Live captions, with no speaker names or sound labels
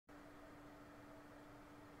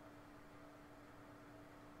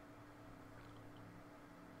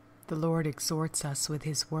The Lord exhorts us with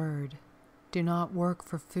His word. Do not work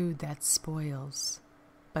for food that spoils,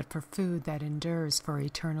 but for food that endures for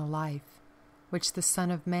eternal life, which the Son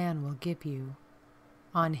of Man will give you.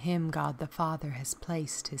 On Him God the Father has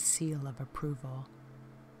placed His seal of approval.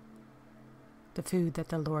 The food that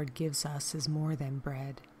the Lord gives us is more than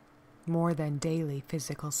bread, more than daily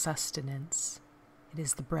physical sustenance. It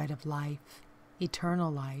is the bread of life, eternal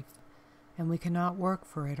life, and we cannot work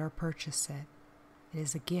for it or purchase it. It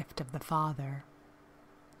is a gift of the Father.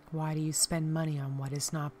 Why do you spend money on what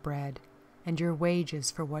is not bread, and your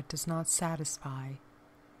wages for what does not satisfy?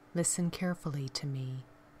 Listen carefully to me,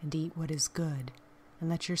 and eat what is good, and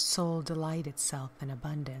let your soul delight itself in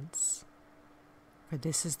abundance. For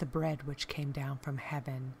this is the bread which came down from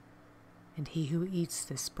heaven, and he who eats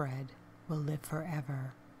this bread will live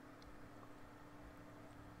forever.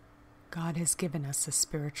 God has given us a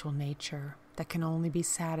spiritual nature that can only be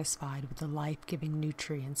satisfied with the life-giving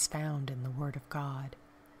nutrients found in the Word of God.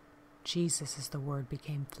 Jesus is the Word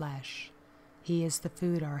became flesh. He is the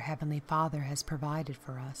food our Heavenly Father has provided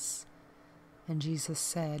for us. And Jesus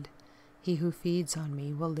said, "He who feeds on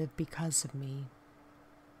me will live because of me."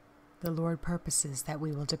 The Lord purposes that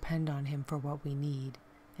we will depend on Him for what we need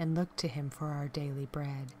and look to Him for our daily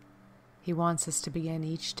bread. He wants us to begin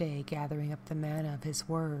each day gathering up the manna of His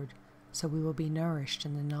Word, so we will be nourished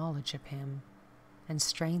in the knowledge of Him and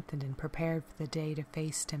strengthened and prepared for the day to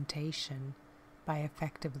face temptation by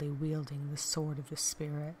effectively wielding the sword of the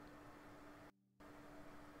Spirit.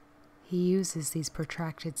 He uses these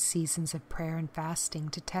protracted seasons of prayer and fasting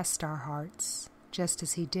to test our hearts, just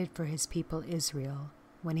as He did for His people Israel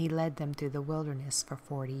when He led them through the wilderness for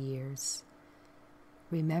 40 years.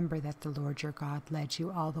 Remember that the Lord your God led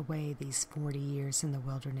you all the way these 40 years in the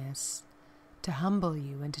wilderness, to humble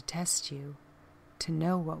you and to test you, to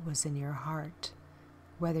know what was in your heart,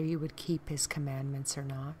 whether you would keep His commandments or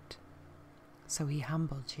not. So He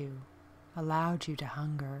humbled you, allowed you to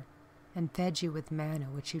hunger, and fed you with manna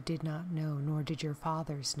which you did not know, nor did your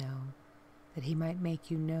fathers know, that He might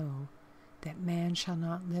make you know that man shall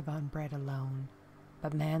not live on bread alone,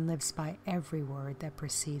 but man lives by every word that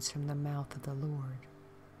proceeds from the mouth of the Lord.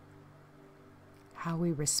 How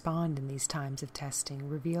we respond in these times of testing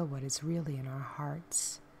reveal what is really in our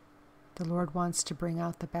hearts. The Lord wants to bring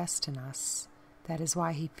out the best in us. That is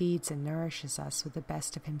why He feeds and nourishes us with the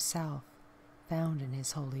best of Himself, found in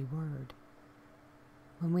His holy word.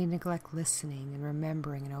 When we neglect listening and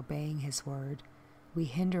remembering and obeying His word, we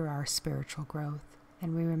hinder our spiritual growth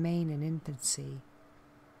and we remain in infancy.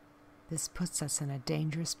 This puts us in a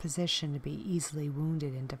dangerous position to be easily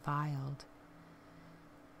wounded and defiled.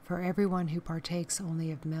 For everyone who partakes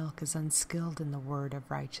only of milk is unskilled in the word of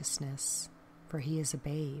righteousness, for he is a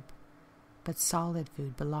babe. But solid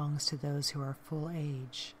food belongs to those who are full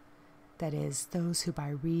age, that is, those who by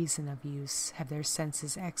reason of use have their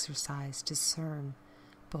senses exercised to discern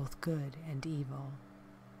both good and evil.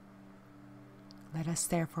 Let us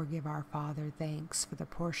therefore give our Father thanks for the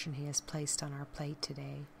portion He has placed on our plate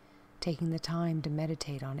today, taking the time to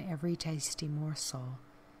meditate on every tasty morsel,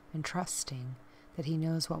 and trusting that He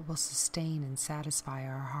knows what will sustain and satisfy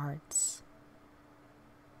our hearts.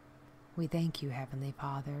 We thank You, Heavenly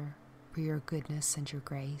Father, for Your goodness and Your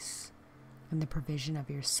grace, and the provision of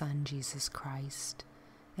Your Son, Jesus Christ,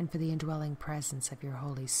 and for the indwelling presence of Your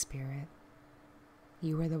Holy Spirit.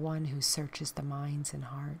 You are the one who searches the minds and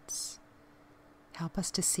hearts. Help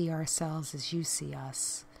us to see ourselves as You see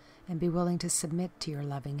us, and be willing to submit to Your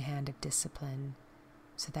loving hand of discipline,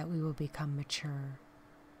 so that we will become mature.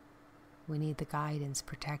 We need the guidance,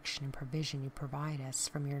 protection, and provision You provide us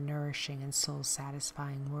from Your nourishing and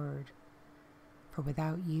soul-satisfying word, for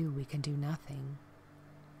without You we can do nothing.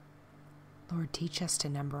 Lord, teach us to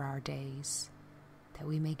number our days, that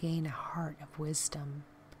we may gain a heart of wisdom,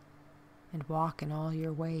 and walk in all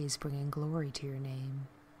Your ways, bringing glory to Your name.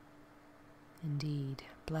 Indeed,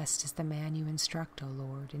 blessed is the man You instruct, O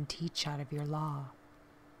Lord, and teach out of Your law.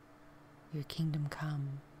 Your kingdom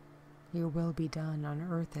come, Your will be done on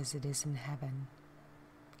earth as it is in heaven.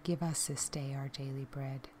 Give us this day our daily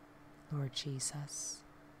bread, Lord Jesus.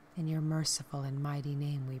 In Your merciful and mighty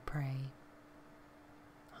name we pray.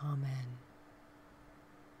 Amen.